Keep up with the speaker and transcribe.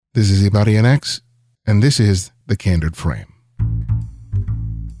This is Ibari X, and this is The Candid Frame.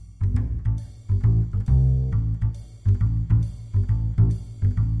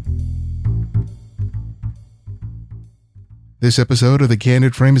 This episode of The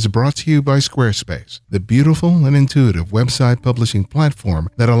Candid Frame is brought to you by Squarespace, the beautiful and intuitive website publishing platform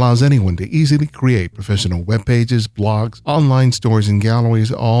that allows anyone to easily create professional web pages, blogs, online stores, and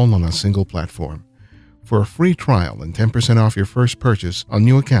galleries all on a single platform. For a free trial and 10% off your first purchase on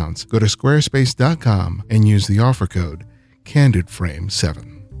new accounts, go to squarespace.com and use the offer code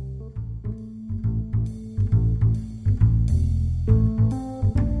CandidFrame7.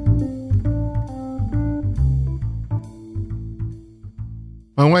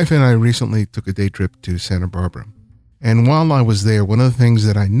 My wife and I recently took a day trip to Santa Barbara. And while I was there, one of the things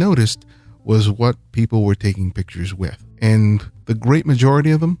that I noticed was what people were taking pictures with. And the great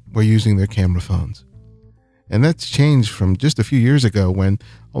majority of them were using their camera phones. And that's changed from just a few years ago when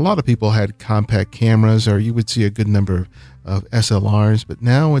a lot of people had compact cameras, or you would see a good number of SLRs. But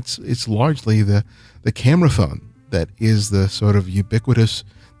now it's largely the camera phone that is the sort of ubiquitous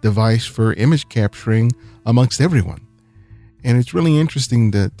device for image capturing amongst everyone. And it's really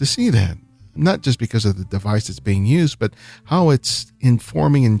interesting to see that, not just because of the device that's being used, but how it's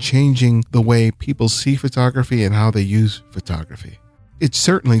informing and changing the way people see photography and how they use photography. It's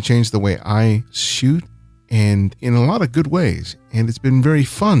certainly changed the way I shoot, and in a lot of good ways. And it's been very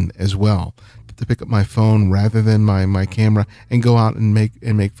fun as well to pick up my phone rather than my camera and go out and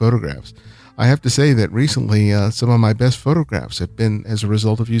make photographs. I have to say that recently some of my best photographs have been as a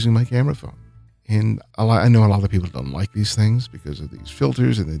result of using my camera phone. And I know a lot of people don't like these things because of these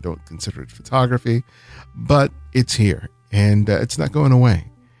filters and they don't consider it photography, but it's here and it's not going away.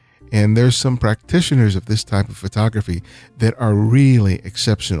 And there's some practitioners of this type of photography that are really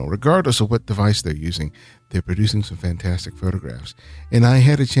exceptional. Regardless of what device they're using, they're producing some fantastic photographs. And I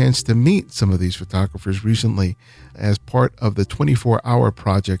had a chance to meet some of these photographers recently as part of the 24-hour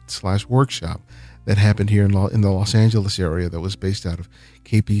project / workshop that happened here in the Los Angeles area that was based out of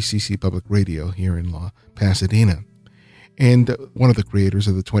KPCC Public Radio here in Pasadena. And one of the creators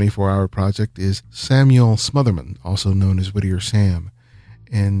of the 24-hour project is Samuel Smotherman, also known as Whittier Sam.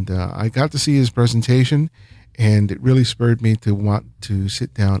 And I got to see his presentation, and it really spurred me to want to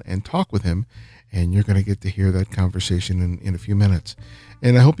sit down and talk with him. And you're going to get to hear that conversation in a few minutes.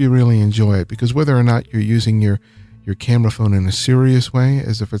 And I hope you really enjoy it, because whether or not you're using your camera phone in a serious way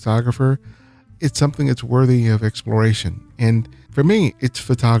as a photographer, it's something that's worthy of exploration. And for me, it's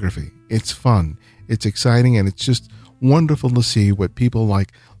photography. It's fun. It's exciting. And it's just wonderful to see what people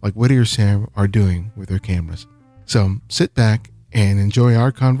like Whittier Sam are doing with their cameras. So sit back and enjoy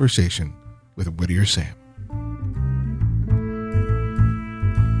our conversation with Whittier Sam.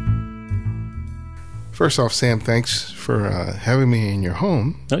 First off, Sam, thanks for having me in your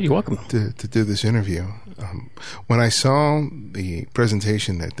home. Oh, you're welcome. To do this interview. When I saw the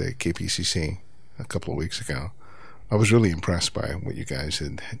presentation at the KPCC a couple of weeks ago, I was really impressed by what you guys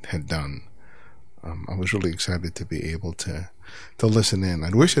had done. I was really excited to be able to listen in. I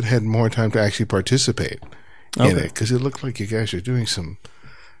wish I'd had more time to actually participate in it, because it looked like you guys are doing some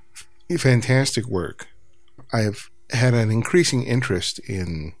fantastic work. I've had an increasing interest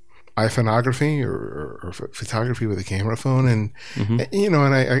in iPhoneography or photography with a camera phone, and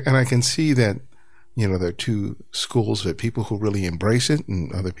and I can see that there are two schools of people who really embrace it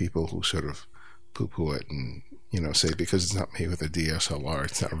and other people who sort of poo-poo it and say because it's not made with a DSLR,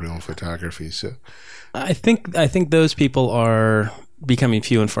 it's not real photography. So I think those people are becoming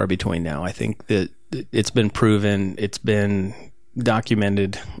few and far between now. I think that it's been proven, it's been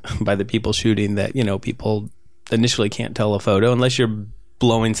documented by the people shooting that people initially can't tell a photo unless you're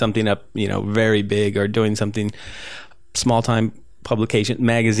blowing something up very big or doing something small time publication,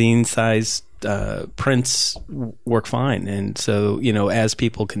 magazine size prints work fine. And so as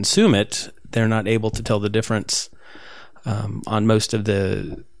people consume it, they're not able to tell the difference on most of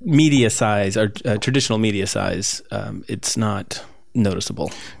the media size or traditional media size. It's not noticeable.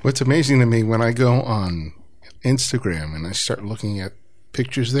 What's amazing to me, when I go on Instagram and I start looking at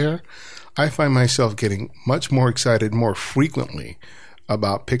pictures there, I find myself getting much more excited more frequently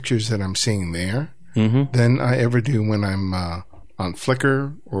about pictures that I'm seeing there than I ever do when I'm on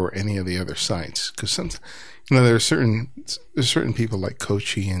Flickr or any of the other sites. Because there are certain people like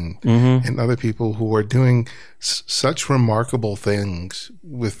Kochi and other people who are doing such remarkable things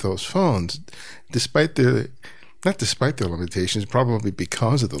with those phones, not despite their limitations, probably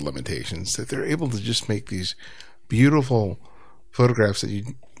because of the limitations, that they're able to just make these beautiful photographs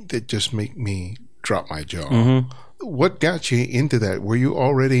that just make me drop my jaw. What got you into that? Were you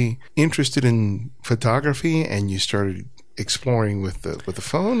already interested in photography and you started exploring with the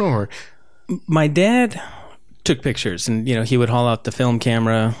phone, or? My dad took pictures, and he would haul out the film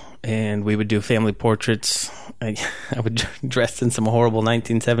camera, and we would do family portraits. I would dress in some horrible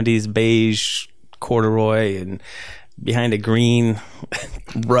 1970s beige corduroy and behind a green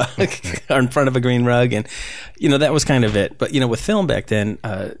rug or in front of a green rug, and that was kind of it. But with film back then,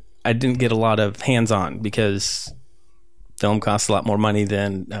 I didn't get a lot of hands-on because film costs a lot more money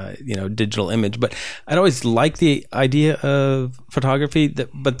than digital image. But I'd always liked the idea of photography,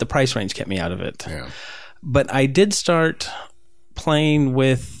 but the price range kept me out of it. Yeah. But I did start playing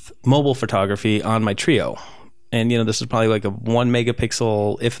with mobile photography on my Trio, and this is probably like a 1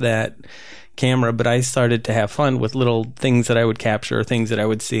 megapixel, if that, camera. But I started to have fun with little things that I would capture, things that I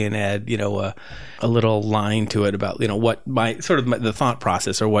would see, and add a little line to it about what the thought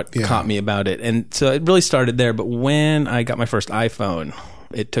process or what caught me about it. And so it really started there. But when I got my first iPhone,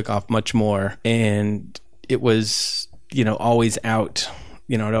 it took off much more, and it was always out.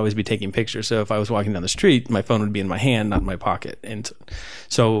 I'd always be taking pictures. So if I was walking down the street, my phone would be in my hand, not in my pocket. And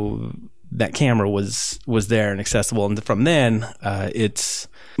so that camera was there and accessible. And from then, it's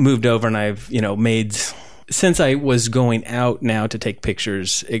moved over, and I've, made, since I was going out now to take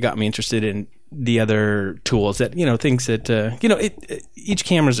pictures, it got me interested in the other tools that, things that, each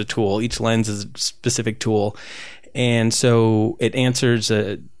camera is a tool, each lens is a specific tool. And so it answers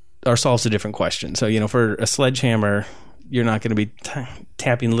or solves a different question. So, for a sledgehammer, you're not going to be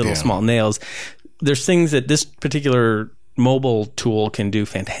tapping little small nails. There's things that this particular mobile tool can do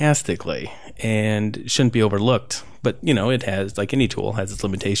fantastically and shouldn't be overlooked. But, it has, like any tool, has its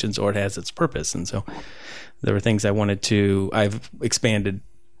limitations or it has its purpose. And so there were things I've expanded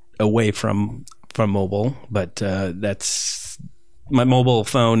away from mobile, but that's, my mobile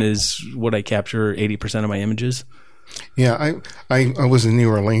phone is what I capture 80% of my images. Yeah, I was in New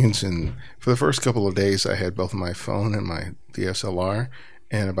Orleans, and for the first couple of days I had both my phone and my DSLR,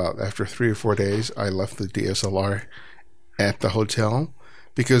 and after 3 or 4 days I left the DSLR at the hotel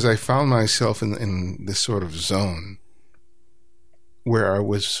because I found myself in this sort of zone where I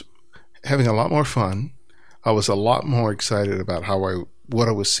was having a lot more fun. I was a lot more excited about what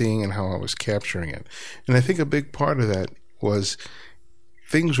I was seeing and how I was capturing it. And I think a big part of that was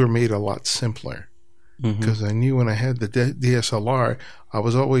things were made a lot simpler. Because I knew when I had the DSLR, I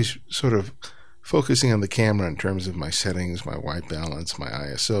was always sort of focusing on the camera in terms of my settings, my white balance, my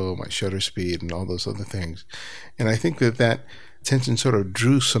ISO, my shutter speed, and all those other things. And I think that attention sort of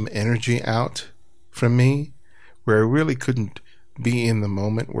drew some energy out from me, where I really couldn't be in the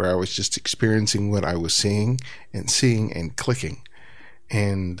moment, where I was just experiencing what I was seeing and clicking.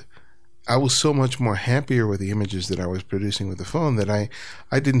 And I was so much more happier with the images that I was producing with the phone that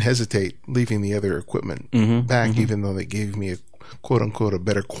I didn't hesitate leaving the other equipment back, even though they gave me a quote unquote a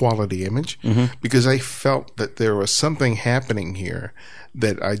better quality image, because I felt that there was something happening here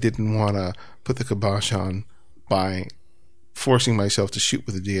that I didn't want to put the kibosh on by forcing myself to shoot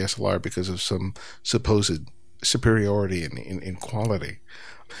with a DSLR because of some supposed superiority in quality.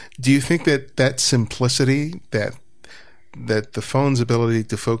 Do you think that simplicity, that the phone's ability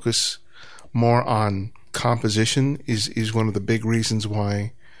to focus more on composition is one of the big reasons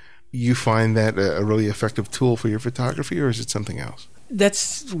why you find that a really effective tool for your photography, or is it something else?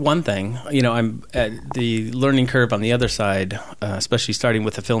 That's one thing. I'm at the learning curve on the other side, especially starting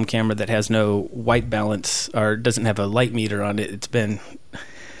with a film camera that has no white balance or doesn't have a light meter on it. It's been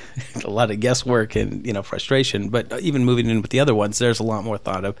a lot of guesswork and, frustration. But even moving in with the other ones, there's a lot more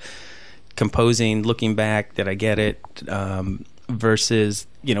thought of composing, looking back, did I get it? Versus,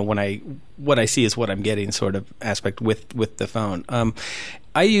 what I see is what I'm getting sort of aspect with the phone.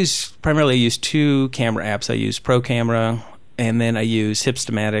 I primarily use 2 camera apps. I use Pro Camera, and then I use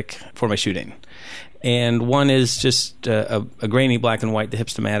Hipstamatic for my shooting. And one is just a grainy black and white, the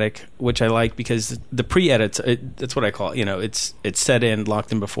Hipstamatic, which I like because the pre-edits, that's what I call it. It's set in,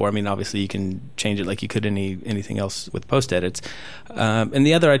 locked in before. I mean, obviously you can change it like you could anything else with post-edits. And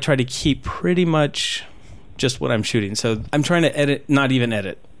the other, I try to keep pretty much just what I'm shooting. So I'm trying to edit, not even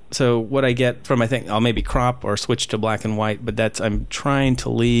edit. So what I get from, I think I'll maybe crop or switch to black and white, but I'm trying to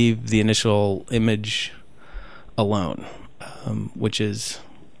leave the initial image alone, which is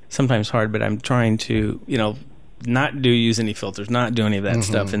sometimes hard, but I'm trying to, not use any filters, not do any of that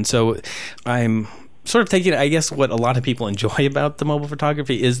stuff. And so I'm sort of taking, I guess, what a lot of people enjoy about the mobile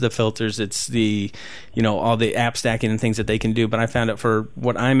photography is the filters. It's the, all the app stacking and things that they can do. But I found out for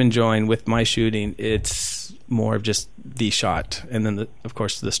what I'm enjoying with my shooting, it's more of just the shot and then, of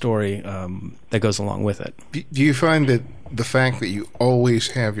course, the story that goes along with it. Do you find that the fact that you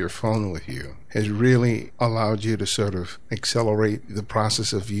always have your phone with you has really allowed you to sort of accelerate the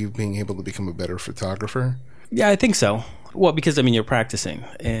process of you being able to become a better photographer? Yeah, I think so. Well, because I mean, you're practicing,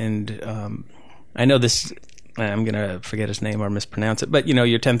 and I know this. I'm gonna forget his name or mispronounce it, but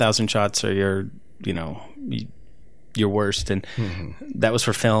your 10,000 shots are your worst, and that was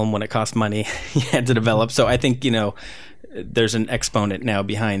for film when it cost money. You had to develop. So I think there's an exponent now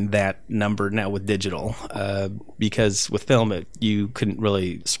behind that number now with digital, because with film you couldn't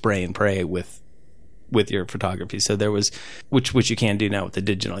really spray and pray with your photography. So there was, which you can do now with the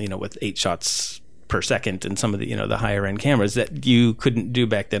digital, with 8 shots per second and some of the the higher end cameras that you couldn't do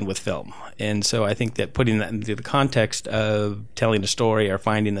back then with film. And so I think that putting that into the context of telling a story or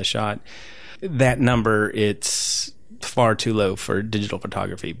finding the shot, that number, it's far too low for digital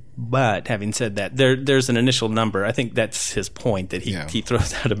photography. But having said that, there's an initial number. I think that's his point, that he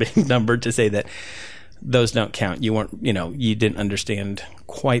throws out a big number to say that those don't count. You weren't, you didn't understand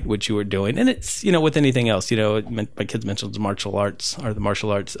quite what you were doing. And it's, with anything else, my kids mentioned the martial arts.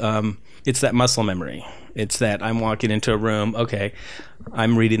 It's that muscle memory. It's that I'm walking into a room. Okay,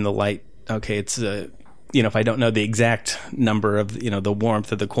 I'm reading the light. Okay, it's if I don't know the exact number of the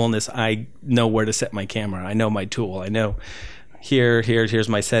warmth or the coolness, I know where to set my camera. I know my tool. I know here's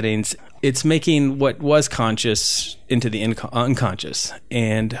my settings. It's making what was conscious into the unconscious,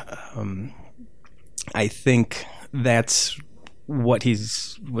 and I think that's what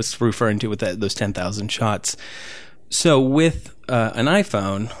was referring to with those 10,000 shots. So with an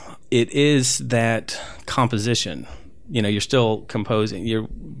iPhone, it is that composition. You're still composing. You're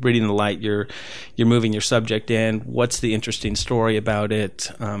reading the light. You're moving your subject in. What's the interesting story about it?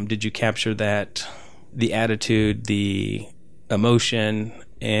 Did you capture that? The attitude, the emotion,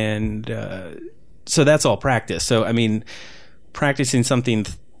 and so that's all practice. So I mean, practicing something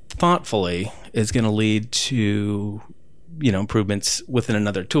thoughtfully is going to lead to improvements within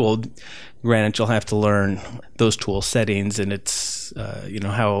another tool. Granted, you'll have to learn those tool settings, and it's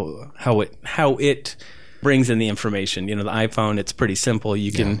how it brings in the information. The iPhone, it's pretty simple.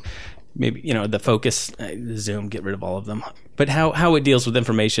 You can maybe the focus, the zoom, get rid of all of them. But how it deals with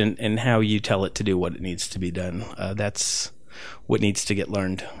information and how you tell it to do what it needs to be done, that's what needs to get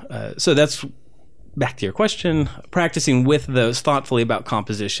learned. So that's back to your question. Practicing with those thoughtfully about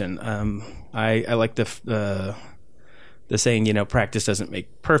composition. I like the saying, practice doesn't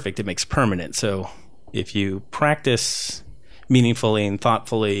make perfect, it makes permanent. So if you practice meaningfully and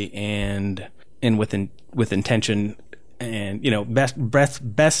thoughtfully and with intention, and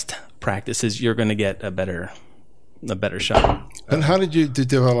best practices, you're going to get a better shot. And how did you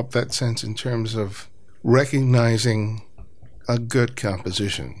develop that sense in terms of recognizing a good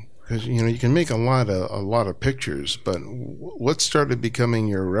composition? Because you can make a lot of pictures, but what started becoming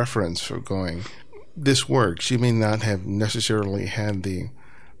your reference for going, this works? You may not have necessarily had the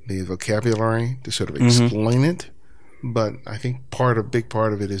vocabulary to sort of explain it, but I think a big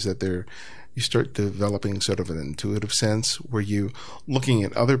part of it is that you start developing sort of an intuitive sense. Were you looking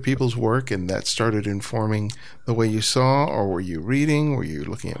at other people's work and that started informing the way you saw, or were you reading? Were you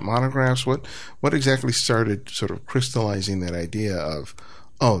looking at monographs? What exactly started sort of crystallizing that idea of,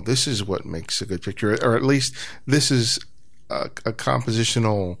 oh, this is what makes a good picture, or at least this is a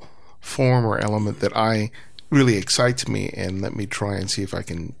compositional form or element that really excites me, and let me try and see if I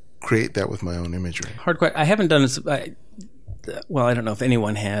can create that with my own imagery? Hard question. I haven't done this. Well, I don't know if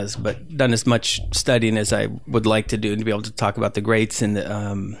anyone has, but done as much studying as I would like to do, and to be able to talk about the greats and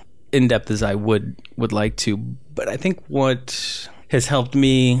in depth as I would like to. But I think what has helped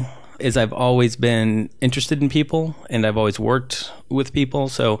me is I've always been interested in people, and I've always worked with people.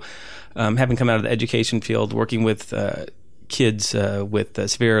 So having come out of the education field, working with kids with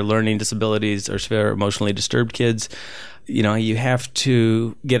severe learning disabilities or severe emotionally disturbed kids, you have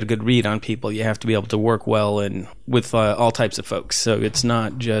to get a good read on people. You have to be able to work well and with all types of folks. So it's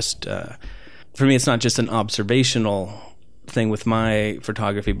not just, for me, it's not just an observational thing with my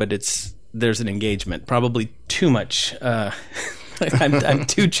photography, but there's an engagement, probably too much. I'm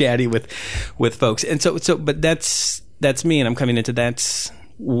too chatty with folks. And so, but that's me, and I'm coming into that's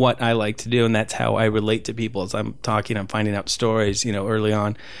what I like to do, and that's how I relate to people. As I'm talking, I'm finding out stories. Early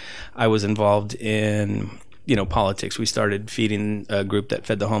on, I was involved in politics. We started feeding a group that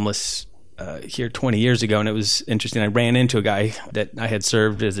fed the homeless here 20 years ago, and it was interesting. I ran into a guy that I had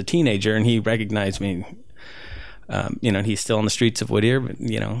served as a teenager, and he recognized me. He's still on the streets of Whittier, but,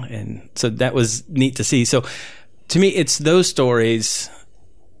 and so that was neat to see. So to me, it's those stories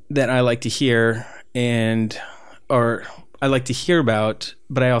that I like to hear, or I like to hear about,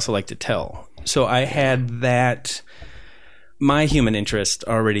 but I also like to tell. So I had that, my human interest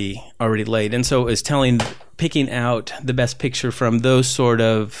already laid. And so it was picking out the best picture from those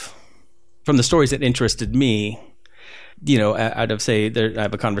from the stories that interested me, out of say, I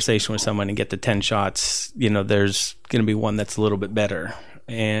have a conversation with someone and get to 10 shots, there's going to be one that's a little bit better.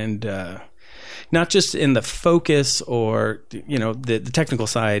 And not just in the focus or, the technical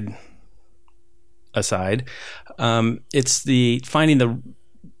side aside, it's the finding the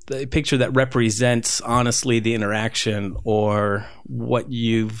picture that represents honestly the interaction or what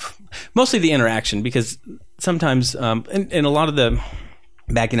mostly the interaction, because sometimes, and a lot of the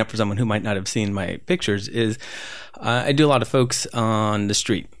backing up for someone who might not have seen my pictures is I do a lot of folks on the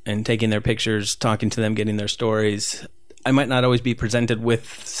street and taking their pictures, talking to them, getting their stories. I might not always be presented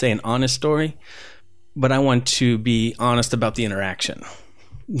with, say, an honest story, but I want to be honest about the interaction.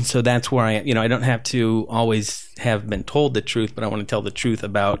 So that's where I don't have to always have been told the truth, but I want to tell the truth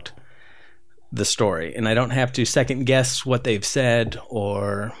about the story. And I don't have to second guess what they've said,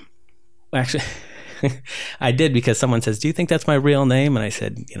 or actually I did, because someone says, "Do you think that's my real name?" And I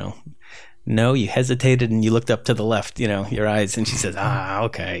said, "No, you hesitated and you looked up to the left, your eyes." And she says,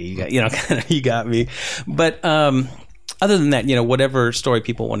 "Okay, you got me." But other than that, whatever story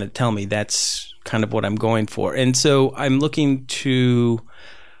people want to tell me, that's kind of what I'm going for. And so I'm looking to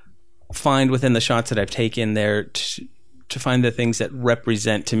find within the shots that I've taken there to find the things that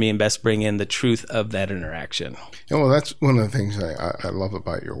represent to me and best bring in the truth of that interaction. Yeah, well, that's one of the things I love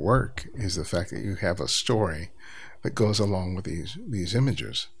about your work is the fact that you have a story that goes along with these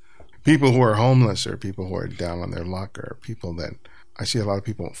images. People who are homeless or people who are down on their luck or people that I see a lot of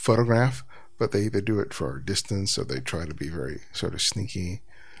people photograph, but they either do it for distance or they try to be very sort of sneaky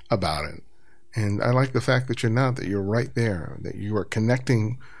about it. And I like the fact that you're not, that you're right there, that you are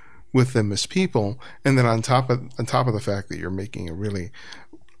connecting with them as people, and then on top of the fact that you're making a really,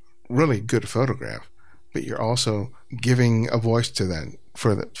 really good photograph, but you're also giving a voice to that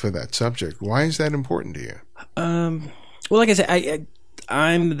for that subject. Why is that important to you? Well, like I said,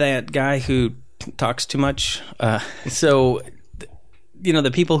 I'm that guy who talks too much. So,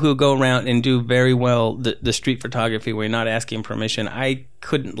 the people who go around and do very well the street photography where you're not asking permission, I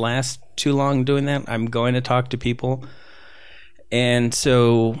couldn't last too long doing that. I'm going to talk to people, and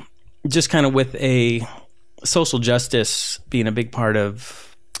so just kind of with a social justice being a big part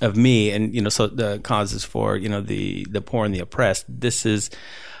of me, and so the causes for the poor and the oppressed, this is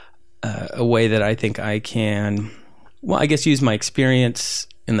a way that I think I can, I guess, use my experience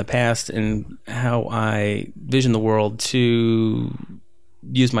in the past and how I vision the world to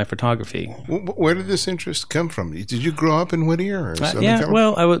use my photography. Where did this interest come from? Did you grow up in Whittier or Southern California?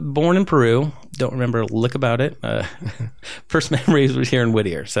 Well, I was born in Peru. Don't remember a lick about it. First memories was here in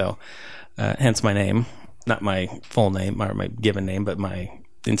Whittier, so hence my name, not my full name or my given name, but my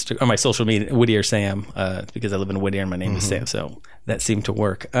my social media, Whittier Sam, because I live in Whittier and my name is Sam, so that seemed to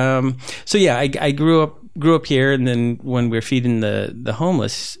work. So yeah, I grew up here, and then when we were feeding the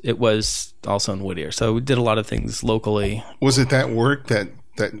homeless, it was also in Whittier. So we did a lot of things locally. Was it that work that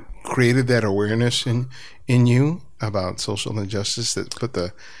created that awareness in you about social injustice that put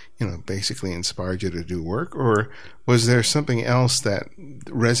basically inspired you to do work? Or was there something else that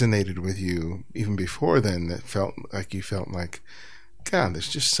resonated with you even before then that felt like God, there's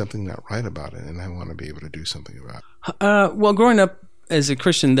just something not right about it, and I want to be able to do something about it? Well, growing up as a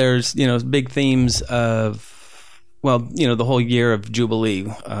Christian, there's big themes of the whole year of Jubilee.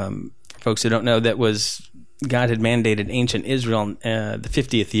 For folks who don't know, that was God had mandated ancient Israel the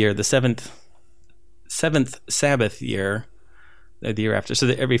 50th year, the seventh Sabbath year, the year after. So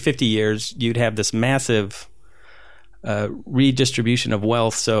that every 50 years, you'd have this massive redistribution of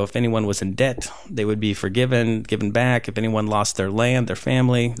wealth. So if anyone was in debt, they would be given back. If anyone lost their land, their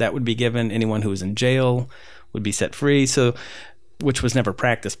family, that would be given. Anyone who was in jail would be set free. So, which was never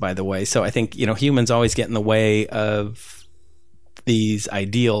practiced, by the way. So I think, humans always get in the way of these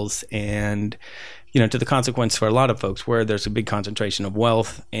ideals, and, to the consequence for a lot of folks where there's a big concentration of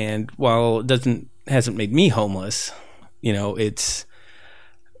wealth. And while it hasn't made me homeless, it's,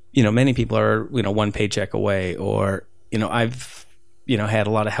 many people are, one paycheck away, or, I've, had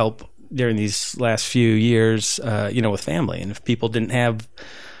a lot of help during these last few years, with family. And if people didn't have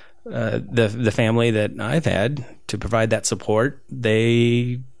the family that I've had to provide that support,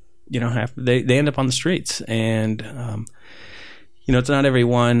 they they end up on the streets. And it's not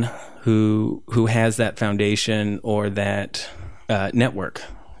everyone who has that foundation or that network,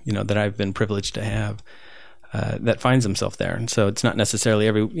 that I've been privileged to have, that finds himself there. And so it's not necessarily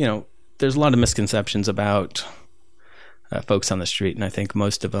there's a lot of misconceptions about folks on the street, and I think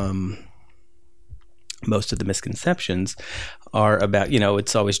most of the misconceptions are about,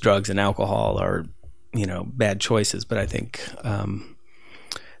 it's always drugs and alcohol or, bad choices. But I think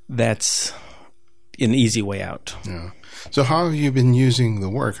that's an easy way out. Yeah. So how have you been using the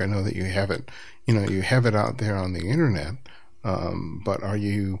work? I know that you have it, you have it out there on the internet, but are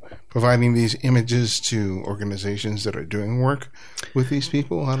you providing these images to organizations that are doing work with these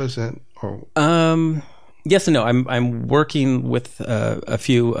people? How does that? Yes and no. I'm working with a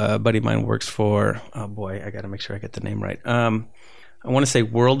few. Buddy of mine works for. Oh boy, I got to make sure I get the name right. I want to say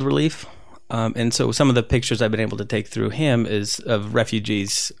World Relief, and so some of the pictures I've been able to take through him is of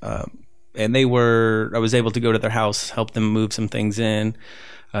refugees, and I was able to go to their house, help them move some things in,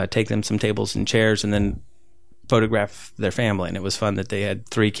 take them some tables and chairs, and then photograph their family. And it was fun that they had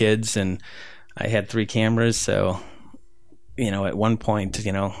 3 kids, and I had 3 cameras, so. At one point,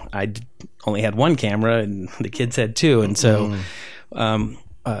 I only had 1 camera and the kids had 2. And so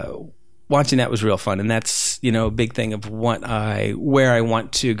watching that was real fun. And that's, a big thing of where I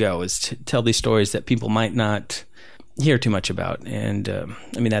want to go is to tell these stories that people might not hear too much about. And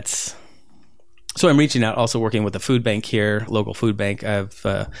so I'm reaching out, also working with a food bank here, local food bank. I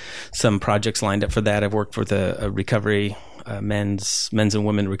have some projects lined up for that. I've worked with a recovery, men's and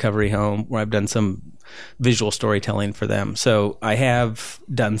women recovery home where I've done some visual storytelling for them. So I have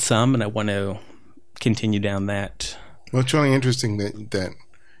done some, and I want to continue down that. Well, it's really interesting that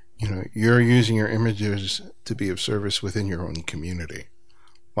you're using your images to be of service within your own community.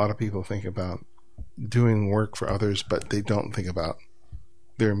 A lot of people think about doing work for others, but they don't think about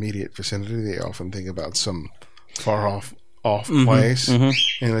their immediate vicinity. They often think about some far off place.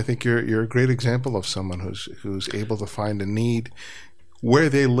 Mm-hmm. And I think you're a great example of someone who's able to find a need where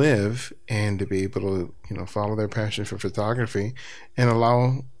they live and to be able to follow their passion for photography and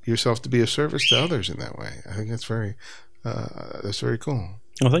allow yourself to be of service to others in that way. I think that's very cool.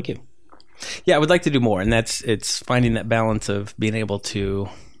 Well, thank you. Yeah, I would like to do more, and it's finding that balance of being able to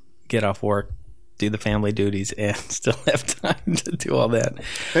get off work, do the family duties, and still have time to do all that.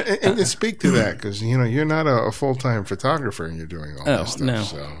 And speak to that, because you're not a full-time photographer, and you're doing all this stuff. No.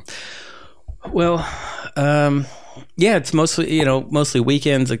 So. Well, yeah, it's mostly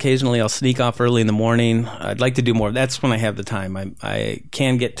weekends. Occasionally, I'll sneak off early in the morning. I'd like to do more. That's when I have the time. I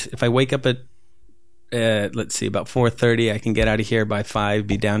can get, if I wake up at about 4:30, I can get out of here by 5,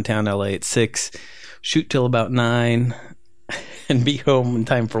 be downtown LA at 6, shoot till about 9. And be home in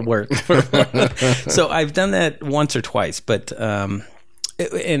time for work. So I've done that once or twice, but and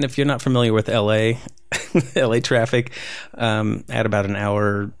if you're not familiar with LA traffic, at about an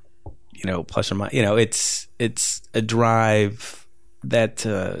hour, plus or minus, it's a drive that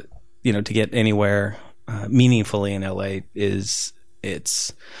to get anywhere meaningfully in LA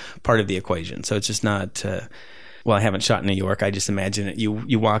it's part of the equation. So it's just not. Well, I haven't shot in New York. I just imagine it.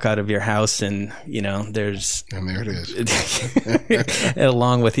 You walk out of your house and, there's... And there it is.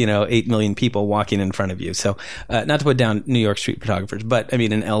 along with, 8 million people walking in front of you. So not to put down New York street photographers, but,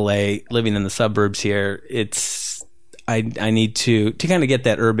 in L.A., living in the suburbs here, I need to kind of get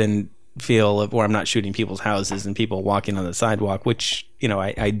that urban feel of where I'm not shooting people's houses and people walking on the sidewalk, which,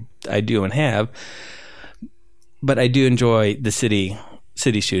 I do and have. But I do enjoy the city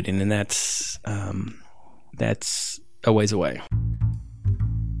shooting, and that's a ways away.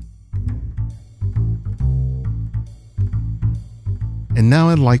 And now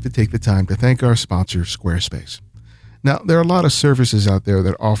I'd like to take the time to thank our sponsor, Squarespace. Now, there are a lot of services out there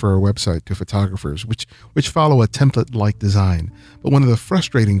that offer a website to photographers, which follow a template-like design. But one of the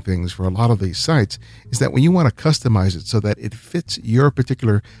frustrating things for a lot of these sites is that when you want to customize it so that it fits your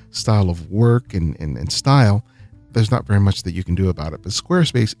particular style of work and style, there's not very much that you can do about it. But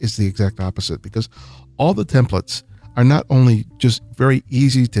Squarespace is the exact opposite, because all the templates are not only just very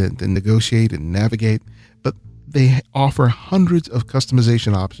easy to negotiate and navigate, but they offer hundreds of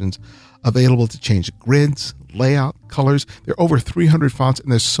customization options available to change grids, layout, colors. There are over 300 fonts, and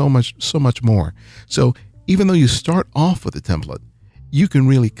there's so much more. So even though you start off with a template, you can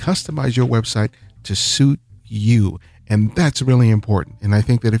really customize your website to suit you. And that's really important. And I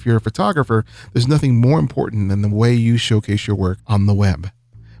think that if you're a photographer, there's nothing more important than the way you showcase your work on the web.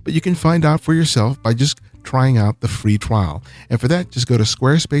 But you can find out for yourself by just trying out the free trial. And for that, just go to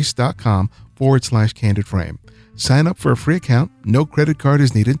squarespace.com/candidframe. Sign up for a free account. No credit card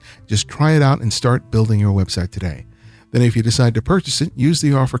is needed. Just try it out and start building your website today. Then if you decide to purchase it, use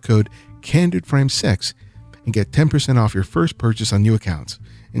the offer code CandidFrame6 and get 10% off your first purchase on new accounts,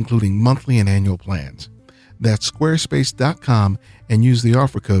 including monthly and annual plans. That's squarespace.com and use the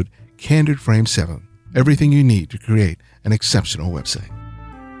offer code CandidFrame7. Everything you need to create an exceptional website.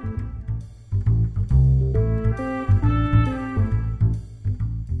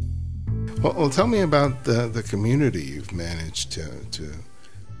 Well, tell me about the community you've managed to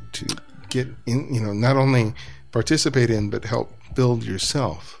get in, not only participate in, but help build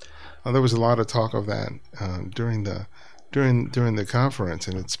yourself. There was a lot of talk of that during the during the conference,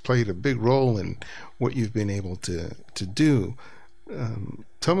 and it's played a big role in what you've been able to do.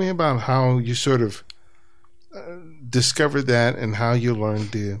 Tell me about how you sort of discovered that and how you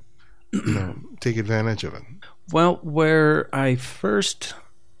learned to, take advantage of it. Well, I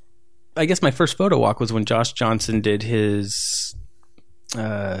guess my first photo walk was when Josh Johnson did his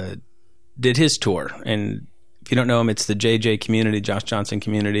tour. And if you don't know him, it's the JJ community, Josh Johnson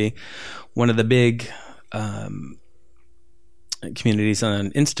community, one of the big communities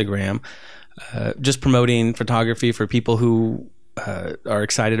on Instagram, just promoting photography for people who are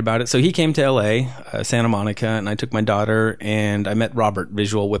excited about it. So he came to LA, Santa Monica, and I took my daughter, and I met Robert,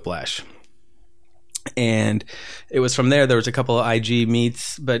 Visual Whiplash. And it was from there was a couple of IG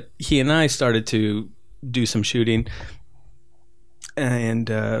meets, but he and I started to do some shooting and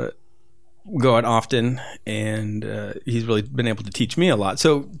go out often, and he's really been able to teach me a lot.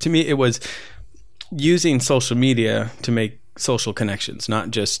 So to me, it was using social media to make social connections, not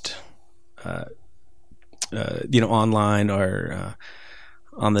just online or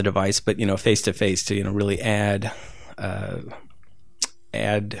on the device, but face to face to really add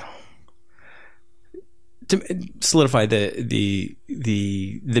to solidify the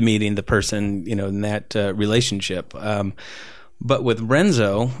meeting, the person, in that relationship. But with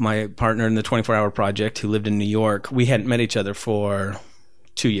Renzo, my partner in the 24-hour project, who lived in New York, we hadn't met each other for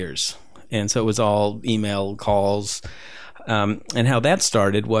 2 years, and so it was all email calls. And how that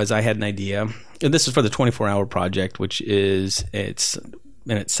started was I had an idea. And this is for the 24-hour project, which is it's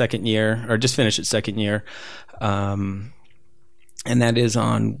in its second year, or just finished its second year, and that is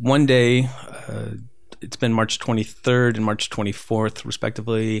on one day. It's been March 23rd and March 24th,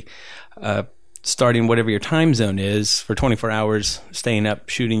 respectively, starting whatever your time zone is for 24 hours, staying up,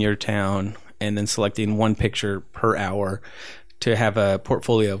 shooting your town, and then selecting one picture per hour to have a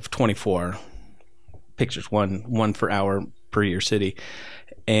portfolio of 24 pictures, one per hour per your city.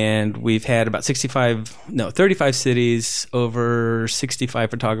 And we've had about 35 cities, over 65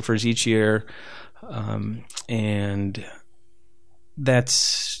 photographers each year. And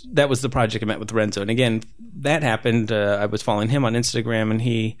that was the project I met with Renzo. And again, that happened. I was following him on Instagram, and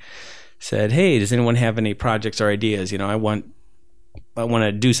he said, "Hey, does anyone have any projects or ideas? I want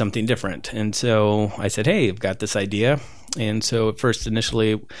to do something different." And so I said, "Hey, I've got this idea." And so at first,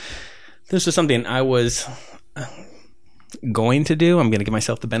 initially, this was something I was going to do. I'm going to give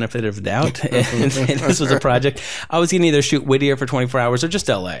myself the benefit of the doubt. and this was a project. I was going to either shoot Whittier for 24 hours or just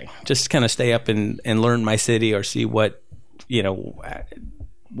LA, just kind of stay up and learn my city or see what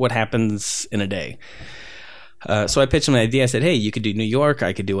happens in a day. So I pitched him an idea. I said, "Hey, you could do New York,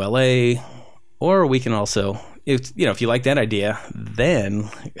 I could do LA, or we can also, if you like that idea, then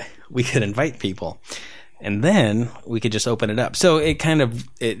we could invite people. And then we could just open it up." So it kind of,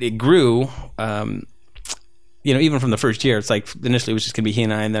 it grew, even from the first year. It's like initially it was just going to be he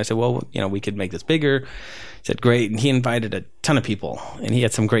and I. And then I said, "Well, we could make this bigger." He said, "Great." And he invited a ton of people, and he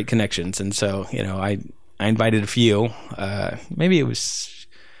had some great connections. And so, I invited a few. Maybe it was,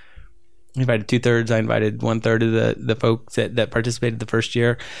 I invited 2/3. I invited 1/3 of the folks that participated the first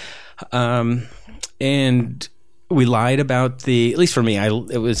year. And we lied about at least for me,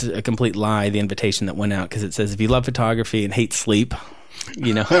 it was a complete lie, the invitation that went out, because it says, if you love photography and hate sleep,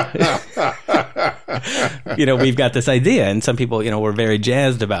 we've got this idea. And some people, were very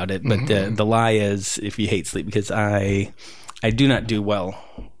jazzed about it. But the lie is, if you hate sleep, because I do not do well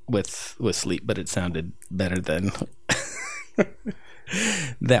with sleep, but it sounded better than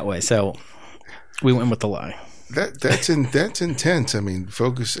that way. So we went with the lie. That's intense.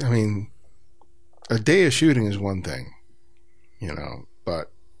 A day of shooting is one thing,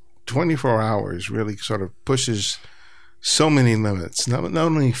 but 24 hours really sort of pushes so many limits, not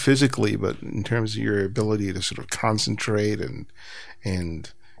only physically, but in terms of your ability to sort of concentrate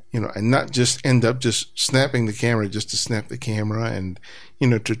and not just end up just snapping the camera just to snap the camera, and,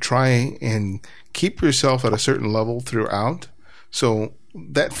 to try and keep yourself at a certain level throughout. So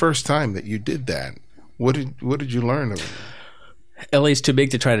that first time that you did that, what did you learn of it? LA's too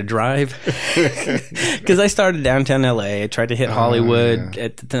big to try to drive, because I started downtown LA. I tried to hit Hollywood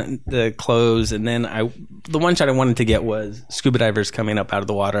at the close, and then the one shot I wanted to get was scuba divers coming up out of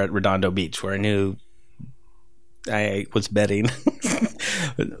the water at Redondo Beach, where I knew I was betting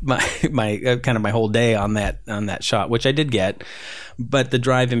my whole day on that shot, which I did get, but the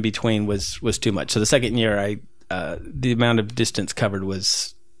drive in between was too much. So the second year, the amount of distance covered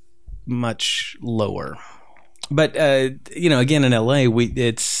was much lower. But, again, in LA,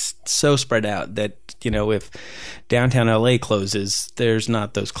 it's so spread out that, if downtown LA closes, there's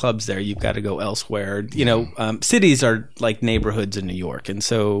not those clubs there. You've got to go elsewhere. Cities are like neighborhoods in New York. And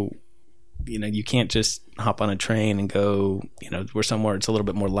so you can't just hop on a train and go, where somewhere it's a little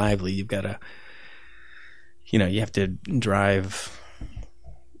bit more lively. You've got to, you have to drive.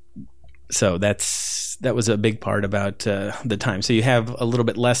 So that was a big part about the time. So you have a little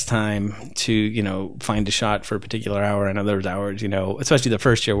bit less time to, find a shot for a particular hour. And others hours, especially the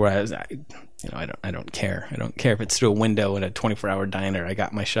first year where I don't care. I don't care if it's through a window in a 24-hour diner. I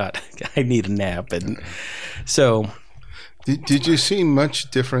got my shot. I need a nap. And so... Did you see much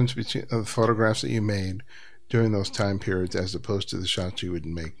difference between the photographs that you made during those time periods as opposed to the shots you would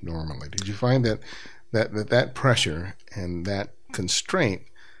make normally? Did you find that pressure and that constraint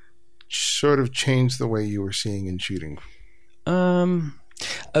sort of changed the way you were seeing and shooting?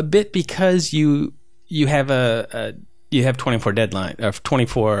 A bit, because you have you have 24 deadlines,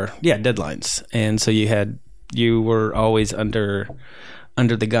 and so you were always under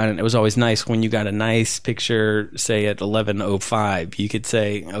the gun, and it was always nice when you got a nice picture, say at 11:05, you could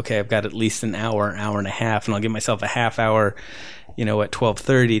say, okay, I've got at least an hour and a half, and I'll give myself a half hour, at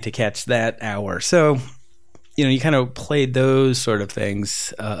 12:30 to catch that hour. So, you kind of played those sort of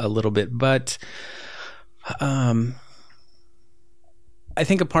things a little bit, but I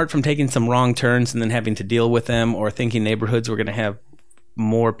think apart from taking some wrong turns and then having to deal with them, or thinking neighborhoods were going to have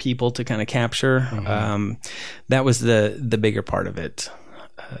more people to kind of capture, that was the bigger part of it.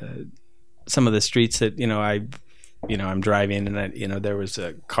 Some of the streets that I'm driving, and there was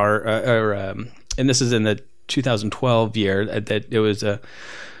a car, and this is in the 2012 year, that it was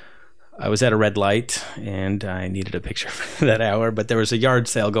I was at a red light and I needed a picture for that hour, but there was a yard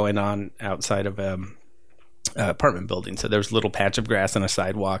sale going on outside of apartment building, so there was a little patch of grass and a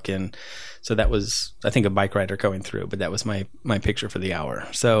sidewalk, and so that was, I think, a bike rider going through, but that was my picture for the hour.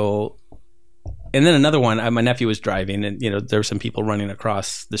 So. And then another one, my nephew was driving, and there were some people running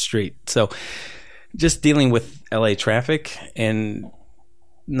across the street. So just dealing with LA traffic and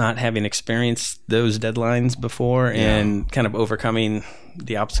not having experienced those deadlines before, and kind of overcoming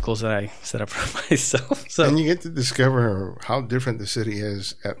the obstacles that I set up for myself. So, and you get to discover how different the city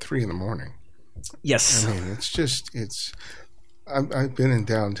is at 3 a.m. Yes. I mean, I've been in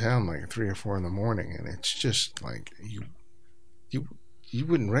downtown like 3 or 4 a.m, and it's just like you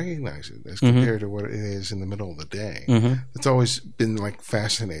wouldn't recognize it as compared to what it is in the middle of the day. It's always been like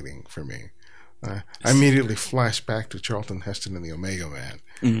fascinating for me. I immediately flash back to Charlton Heston and the Omega Man,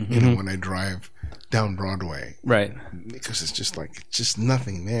 when I drive down Broadway. Right. Because it's just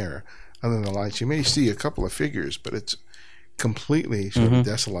nothing there other than the lights. You may see a couple of figures, but it's completely sort of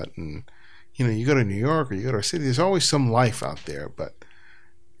desolate. And, you go to New York or you go to a city, there's always some life out there, but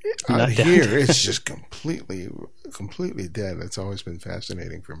out here, it's just completely dead. That's always been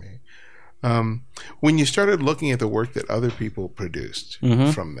fascinating for me. When you started looking at the work that other people produced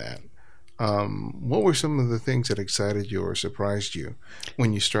from that, what were some of the things that excited you or surprised you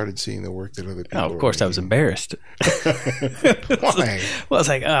when you started seeing the work that other people of course, I was embarrassed. Why? Well, it's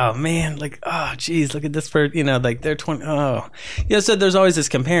like, oh, man, oh, geez, look at this person, they're 20. Oh. So there's always this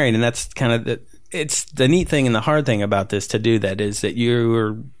comparing, and that's kind of it's the neat thing and the hard thing about this, to do that, is that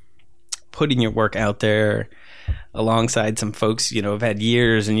you're putting your work out there alongside some folks, have had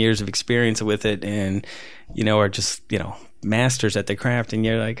years and years of experience with it, and, are just, masters at the craft, and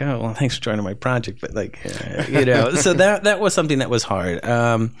you're like, oh, well, thanks for joining my project. But so that was something that was hard.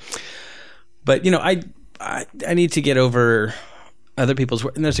 But, I need to get over other people's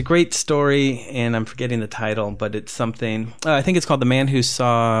work. And there's a great story, and I'm forgetting the title, but it's something, I think it's called The Man Who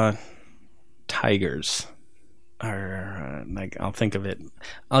Saw Tigers. Or I'll think of it.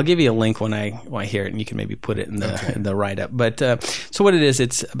 I'll give you a link when I hear it, and you can maybe put it in the write up. But so what it is,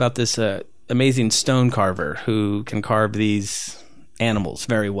 it's about this amazing stone carver who can carve these animals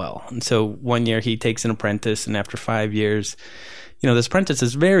very well. And so one year he takes an apprentice, and after 5 years, this apprentice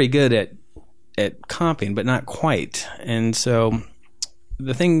is very good at comping, but not quite. And so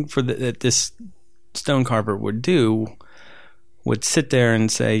the thing that this stone carver would do would sit there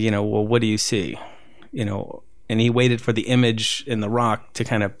and say, well, what do you see? And he waited for the image in the rock to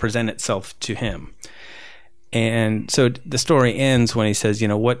kind of present itself to him. And so the story ends when he says,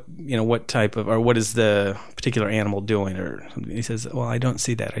 what type of, or what is the particular animal doing? Or he says, well, I don't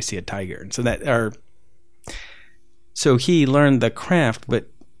see that. I see a tiger. And so he learned the craft, but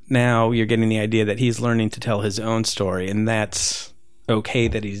now you're getting the idea that he's learning to tell his own story, and that's okay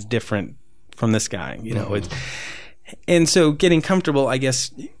that he's different from this guy, and so getting comfortable, I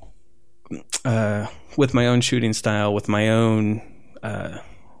guess, with my own shooting style, with my own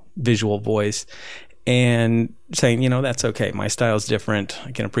visual voice, and saying, that's okay. My style's different.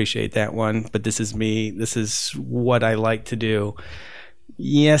 I can appreciate that one, but this is me. This is what I like to do.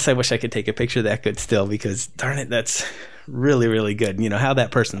 Yes, I wish I could take a picture that good still, because darn it, that's really, really good. You know, how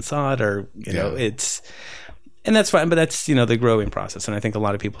that person saw it, or, you know, and that's fine, but that's, you know, the growing process. And I think a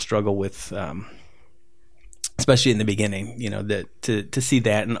lot of people struggle with, especially in the beginning, you know, that to see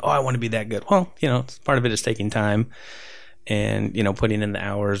that and, I want to be that good. Well, you know, part of it is taking time and, you know, putting in the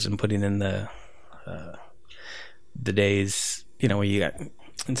hours and putting in the days, you know, where you got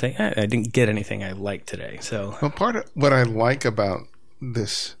and say, I didn't get anything I liked today. So, well, part of what I like about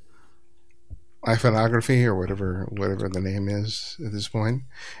this iPhoneography or whatever the name is at this point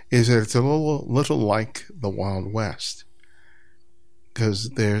is that it's a little like the Wild West, because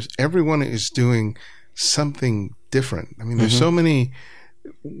everyone is doing something different. I mean, there's so many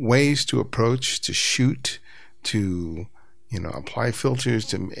ways to approach, to shoot, to, you know, apply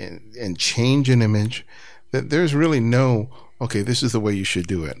filters and change an image, that there's really no, okay, this is the way you should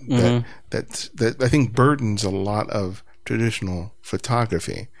do it. That I think burdens a lot of traditional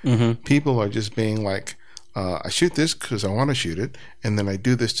photography. People are just being like, I shoot this because I want to shoot it, and then I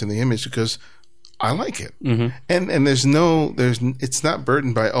do this to the image because I like it. And it's not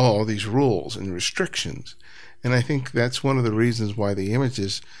burdened by all these rules and restrictions. And I think that's one of the reasons why the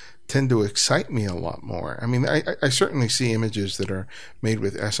images tend to excite me a lot more. I mean, I certainly see images that are made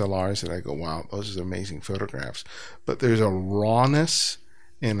with SLRs that I go, wow, those are amazing photographs. But there's a rawness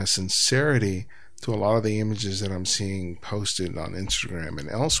and a sincerity to a lot of the images that I'm seeing posted on Instagram and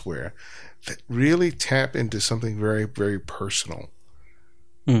elsewhere that really tap into something very, very personal.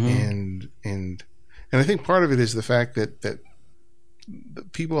 And I think part of it is the fact that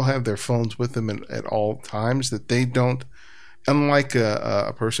people have their phones with them at all times, that they don't, unlike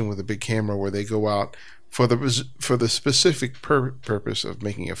a person with a big camera where they go out for the specific purpose of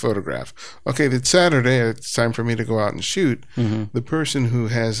making a photograph. Okay, it's Saturday, it's time for me to go out and shoot. The person who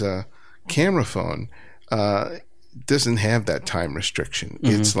has a camera phone doesn't have that time restriction.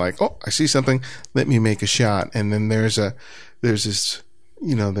 It's like, I see something, let me make a shot. And then there's an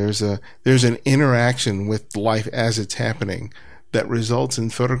interaction with life as it's happening that results in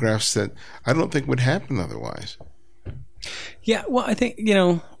photographs that I don't think would happen otherwise. Yeah, well, I think, you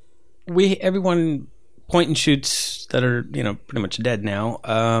know, everyone point and shoots that are, you know, pretty much dead now.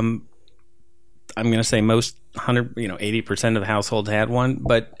 I'm going to say most 80% of the households had one,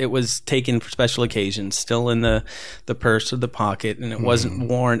 but it was taken for special occasions, still in the purse or the pocket, and it wasn't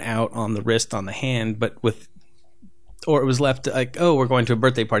worn out on the wrist, on the hand, or it was left like, we're going to a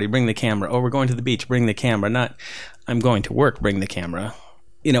birthday party, bring the camera. Or we're going to the beach, bring the camera. Not, I'm going to work, bring the camera.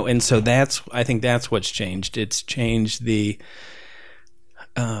 You know, and so I think that's what's changed. It's changed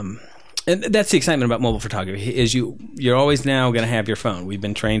and that's the excitement about mobile photography, is you're always now going to have your phone. We've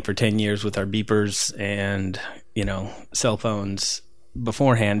been trained for 10 years with our beepers and, you know, cell phones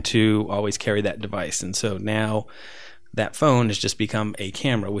beforehand to always carry that device. And so now that phone has just become a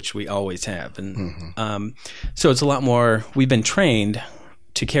camera, which we always have. And so it's a lot more, we've been trained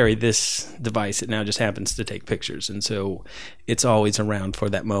to carry this device. It now just happens to take pictures. And so it's always around for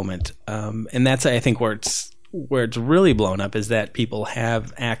that moment. And that's, I think, where it's really blown up, is that people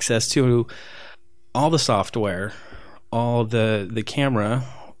have access to all the software, all the camera,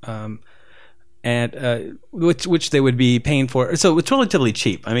 and which they would be paying for. So it's relatively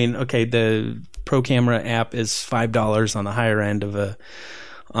cheap. I mean, okay, the Pro Camera app is $5 on the higher end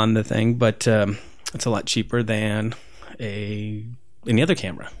on the thing, but it's a lot cheaper than any other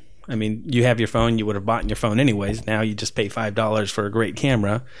camera. I mean, you have your phone, you would have bought your phone anyways. Now you just pay $5 for a great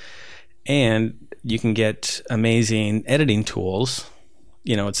camera, and you can get amazing editing tools.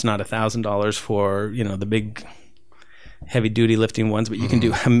 You know, it's not $1,000 for, you know, the big heavy duty lifting ones, but you can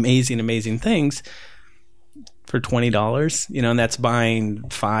do amazing things for $20, you know, and that's buying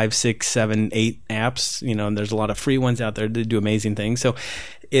 5, 6, 7, 8 apps, you know, and there's a lot of free ones out there that do amazing things. So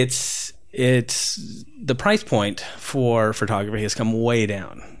it's the price point for photography has come way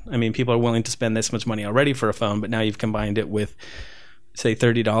down. I mean, people are willing to spend this much money already for a phone, but now you've combined it with, say,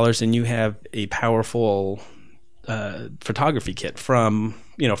 $30, and you have a powerful photography kit from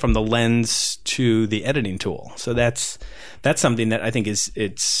the lens to the editing tool. So that's something that I think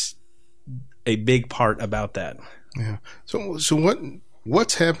it's a big part about that. Yeah. So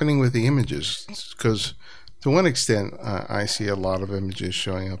what's happening with the images? Because to one extent, I see a lot of images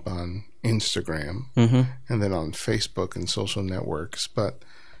showing up on Instagram and then on Facebook and social networks. But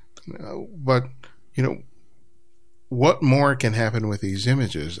you know, what more can happen with these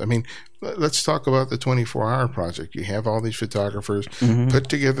images? I mean, let's talk about the 24-hour project. You have all these photographers put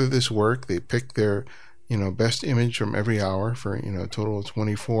together this work. They pick their, you know, best image from every hour for, you know, a total of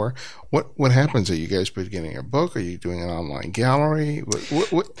 24. What happens? Are you guys beginning a book? Are you doing an online gallery?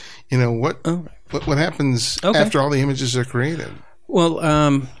 What happens after all the images are created?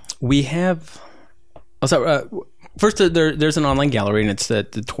 Well, we have. First, there's an online gallery, and it's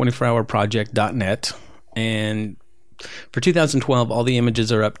at the 24hourproject.net. And for 2012, all the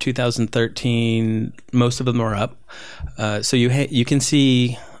images are up. 2013, most of them are up. So you can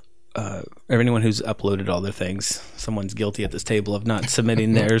see anyone who's uploaded all their things. Someone's guilty at this table of not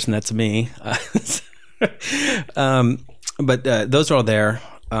submitting theirs, and that's me. But those are all there.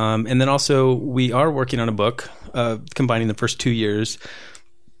 And then also, we are working on a book combining the first 2 years.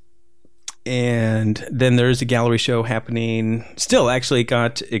 And then there's a gallery show happening. Still, actually,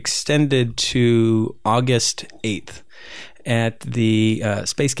 got extended to August 8th at the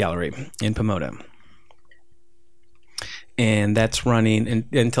Space Gallery in Pomona. And that's running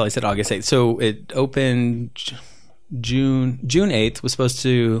until I said August 8th. So it opened June 8th, was supposed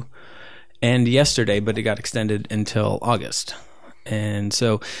to end yesterday, but it got extended until August. And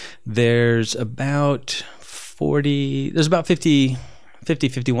so there's about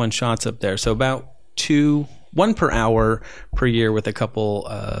 51 shots up there. So about one per hour per year, with a couple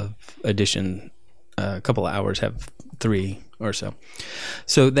of a couple of hours have 3 or so.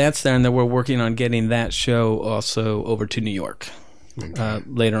 So that's there, and then we're working on getting that show also over to New York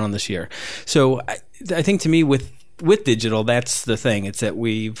later on this year. So I think, to me, with digital, that's the thing. It's that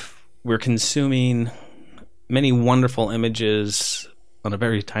we're consuming many wonderful images on a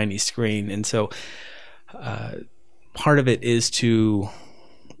very tiny screen, and so part of it is to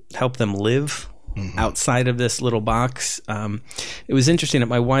help them live outside of this little box. It was interesting at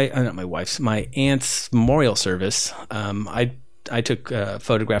my aunt's memorial service. I took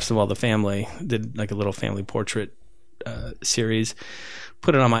photographs of all the family, did like a little family portrait series,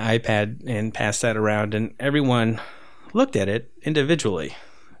 put it on my iPad and passed that around, and everyone looked at it individually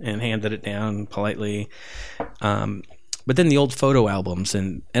and handed it down politely. But then the old photo albums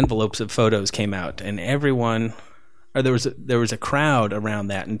and envelopes of photos came out, and everyone, or there was a crowd around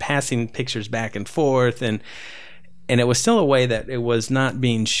that and passing pictures back and forth, and it was still a way that it was not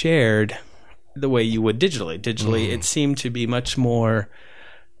being shared the way you would digitally. It seemed to be much more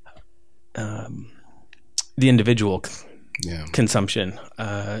the individual consumption.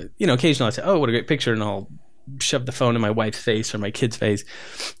 Occasionally I say, "Oh, what a great picture," and I'll shove the phone in my wife's face or my kid's face.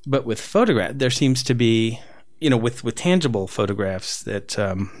 But with photograph, there seems to be, with tangible photographs that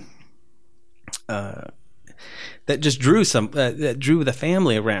just drew that drew the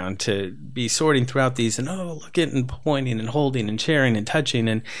family around to be sorting throughout these and looking and pointing and holding and sharing and touching,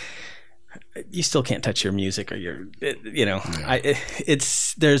 and you still can't touch your music or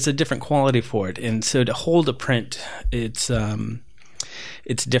there's a different quality for it, and so to hold a print, it's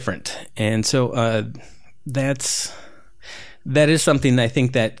different, and so that is something I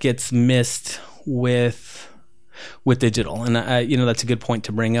think that gets missed with digital, and that's a good point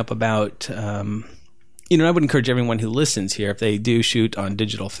to bring up about. I would encourage everyone who listens here, if they do shoot on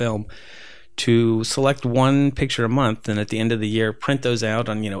digital film, to select one picture a month, and at the end of the year, print those out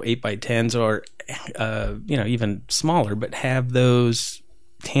on 8x10s or even smaller, but have those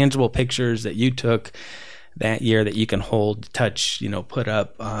tangible pictures that you took that year that you can hold, touch, put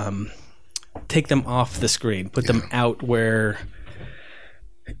up. Take them off the screen, put them out where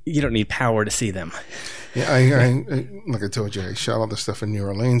you don't need power to see them. Yeah, I like I told you, I shot all the stuff in New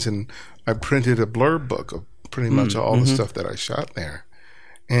Orleans, and I printed a blurb book of pretty much all the stuff that I shot there.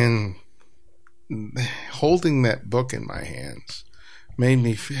 And holding that book in my hands made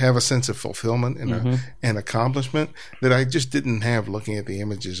me have a sense of fulfillment and accomplishment that I just didn't have looking at the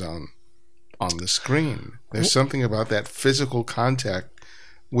images on the screen. There's something about that physical contact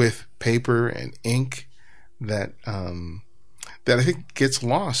with paper and ink that I think gets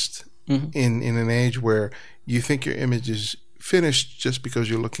lost in an age where you think your image is finished just because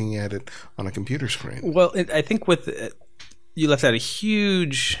you're looking at it on a computer screen. Well, I think you left out a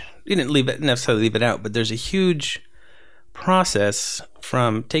huge. You didn't necessarily leave it out, but there's a huge process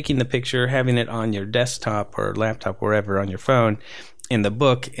from taking the picture, having it on your desktop or laptop, wherever, on your phone, in the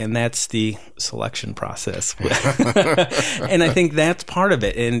book, and that's the selection process. And I think that's part of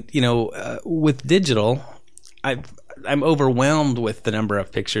it. And with digital, I'm overwhelmed with the number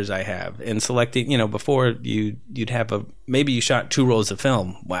of pictures I have, and selecting. Before you'd have maybe you shot 2 rolls of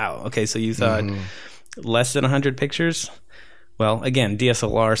film. Wow. Okay, so you thought less than 100 pictures. Well, again,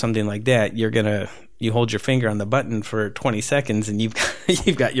 DSLR or something like that, you hold your finger on the button for 20 seconds and you've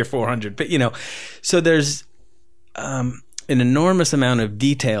got your 400. So there's an enormous amount of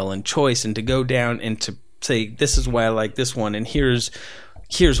detail and choice, and to go down and to say, this is why I like this one, and here's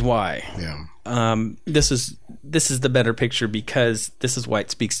why. Yeah. This is the better picture because this is why it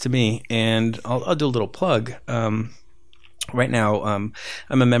speaks to me. And I'll do a little plug. Right now, I'm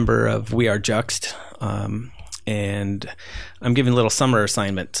a member of We Are Juxt, and I'm giving a little summer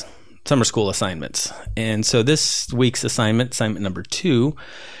assignment summer school assignments. And so this week's assignment number 2,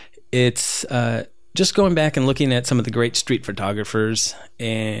 it's just going back and looking at some of the great street photographers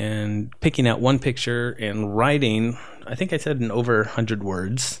and picking out one picture and writing, I think I said in over 100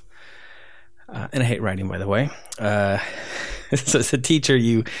 words. And I hate writing, by the way. So as a teacher,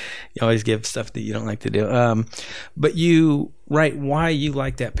 you always give stuff that you don't like to do. But you write why you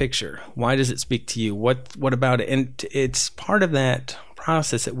like that picture. Why does it speak to you? What about it? And it's part of that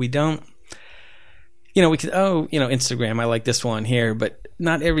process that we don't, we could, Instagram, I like this one here, but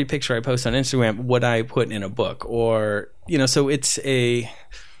not every picture I post on Instagram would I put in a book, or, so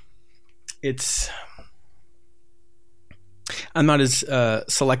I'm not as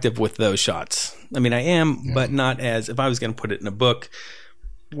selective with those shots. I mean, I am, but not as, if I was going to put it in a book,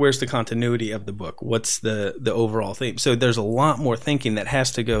 where's the continuity of the book? What's the overall theme? So there's a lot more thinking that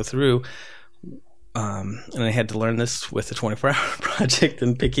has to go through. And I had to learn this with the 24-hour project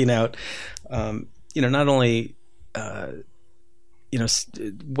and picking out, not only,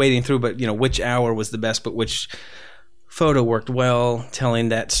 wading through, but, which hour was the best, but which photo worked well, telling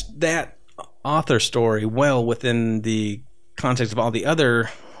that author story well within the context of all the other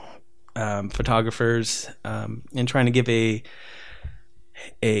photographers, and trying to give a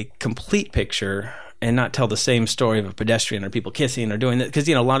complete picture and not tell the same story of a pedestrian or people kissing or doing that, because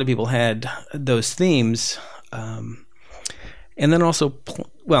a lot of people had those themes, and then also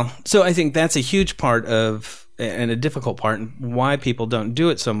so I think that's a huge part of, and a difficult part, and why people don't do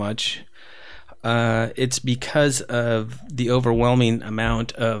it so much. It's because of the overwhelming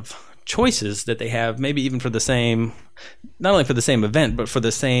amount of choices that they have, maybe even for the same, not only for the same event, but for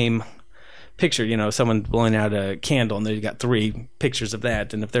the same picture. Someone blowing out a candle and they've got 3 pictures of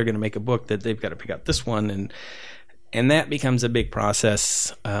that, and if they're going to make a book, that they've got to pick out this one, and that becomes a big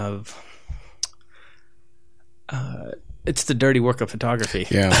process of it's the dirty work of photography.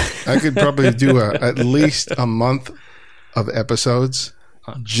 Yeah, I could probably do at least a month of episodes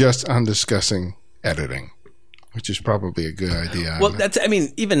just on discussing editing, which is probably a good idea. Well,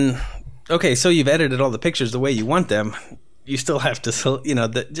 okay, so you've edited all the pictures the way you want them. You still have to,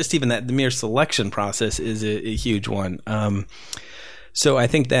 just even the mere selection process is a huge one. So I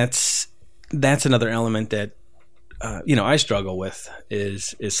think that's another element that, I struggle with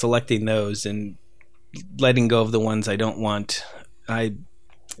is selecting those and letting go of the ones I don't want. I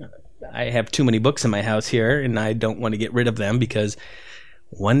have too many books in my house here, and I don't want to get rid of them because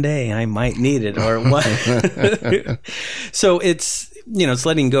one day I might need it, or what. So it's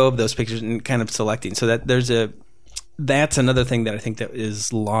letting go of those pictures and kind of selecting. So that that's another thing that I think that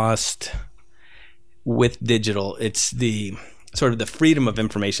is lost with digital. It's the sort of the freedom of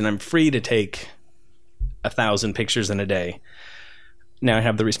information. I'm free to take 1,000 pictures in a day. Now I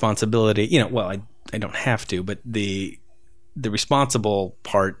have the responsibility, I don't have to, but the responsible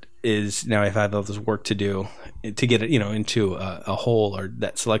part is now if I have all this work to do to get it, into a whole, or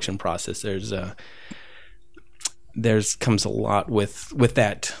that selection process, comes a lot with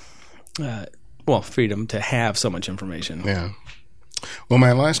that, freedom to have so much information. Yeah. Well,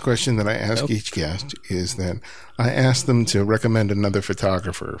 my last question that I ask each guest is that I ask them to recommend another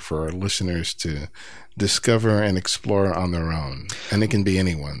photographer for our listeners to discover and explore on their own. And it can be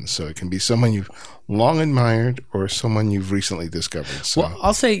anyone. So it can be someone you've long admired or someone you've recently discovered. So. Well,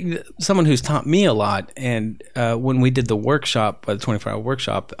 I'll say someone who's taught me a lot. And when we did the workshop, the 24-hour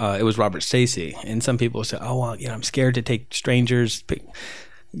workshop, it was Robert Stacy. And some people say, I'm scared to take strangers.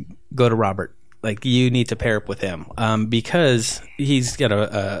 Go to Robert. Like, you need to pair up with him because he's got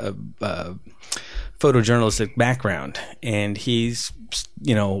a photojournalistic background, and he's,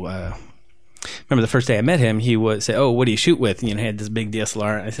 remember the first day I met him, he would say, what do you shoot with? And, he had this big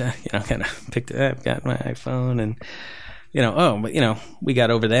DSLR. I said, kind of picked it up, got my iPhone, and, but, we got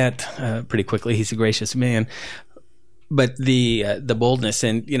over that pretty quickly. He's a gracious man. But the boldness,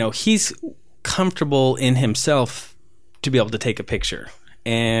 and, he's comfortable in himself to be able to take a picture.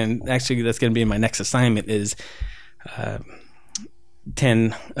 And actually, that's going to be my next assignment is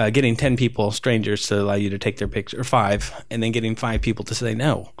getting 10 people, strangers, to allow you to take their picture, or 5, and then getting 5 people to say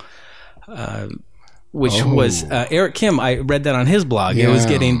no. Which was Eric Kim. I read that on his blog. Yeah. It was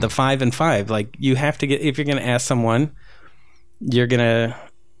getting the 5 and 5. Like, you have to get, if you're going to ask someone, you're going to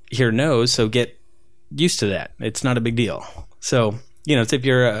hear no's. So get used to that. It's not a big deal. So, it's if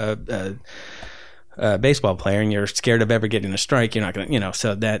you're a baseball player and you're scared of ever getting a strike, you're not going to,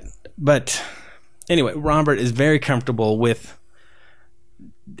 so that, but anyway, Robert is very comfortable with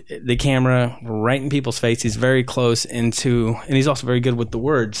the camera right in people's face. He's very close and he's also very good with the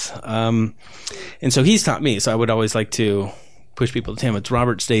words. And so he's taught me, so I would always like to push people to him. It's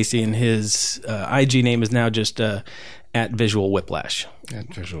Robert Stacy, and his IG name is now just at Visual Whiplash.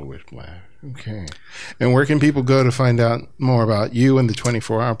 At Visual Whiplash. Okay. And where can people go to find out more about you and the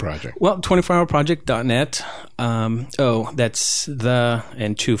 24-Hour Project? Well, 24hourproject.net. That's the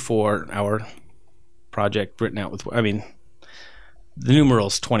and 24-hour project written out with, the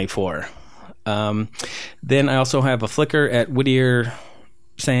numerals 24. Then I also have a Flickr at Whittier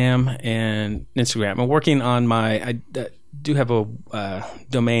Sam and Instagram. I'm working on I do have a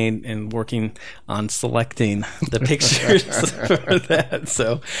domain and working on selecting the pictures for that.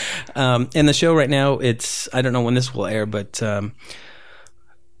 So, and the show right now, I don't know when this will air, but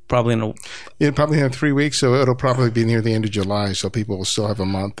probably it'll probably have 3 weeks, so it'll probably be near the end of July, so people will still have a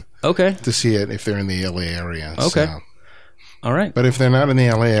month to see it if they're in the LA area. Okay. So. All right. But if they're not in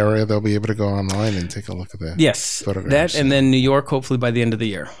the LA area, they'll be able to go online and take a look at that. Yes. Photographs. That, and then New York, hopefully by the end of the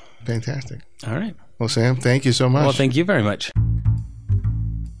year. Fantastic. All right. Well, Sam, thank you so much. Well, thank you very much.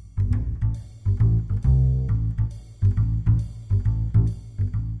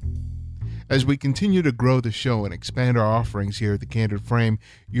 As we continue to grow the show and expand our offerings here at the Candid Frame,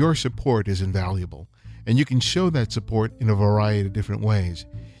 your support is invaluable. And you can show that support in a variety of different ways.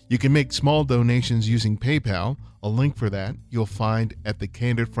 You can make small donations using PayPal. A link for that you'll find at the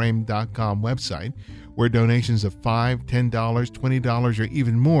candidframe.com website, where donations of $5, $10, $20, or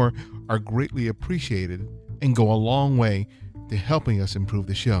even more are greatly appreciated and go a long way to helping us improve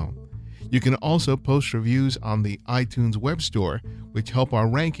the show. You can also post reviews on the iTunes web store, which help our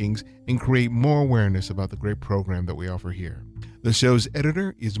rankings and create more awareness about the great program that we offer here. The show's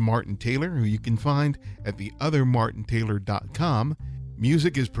editor is Martin Taylor, who you can find at theothermartintaylor.com.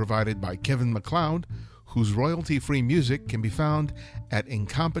 Music is provided by Kevin MacLeod, whose royalty-free music can be found at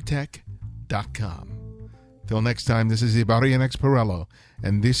incompetech.com. Till next time, this is Ibarrian X Perello,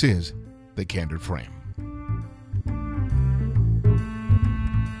 and this is The Candid Frame.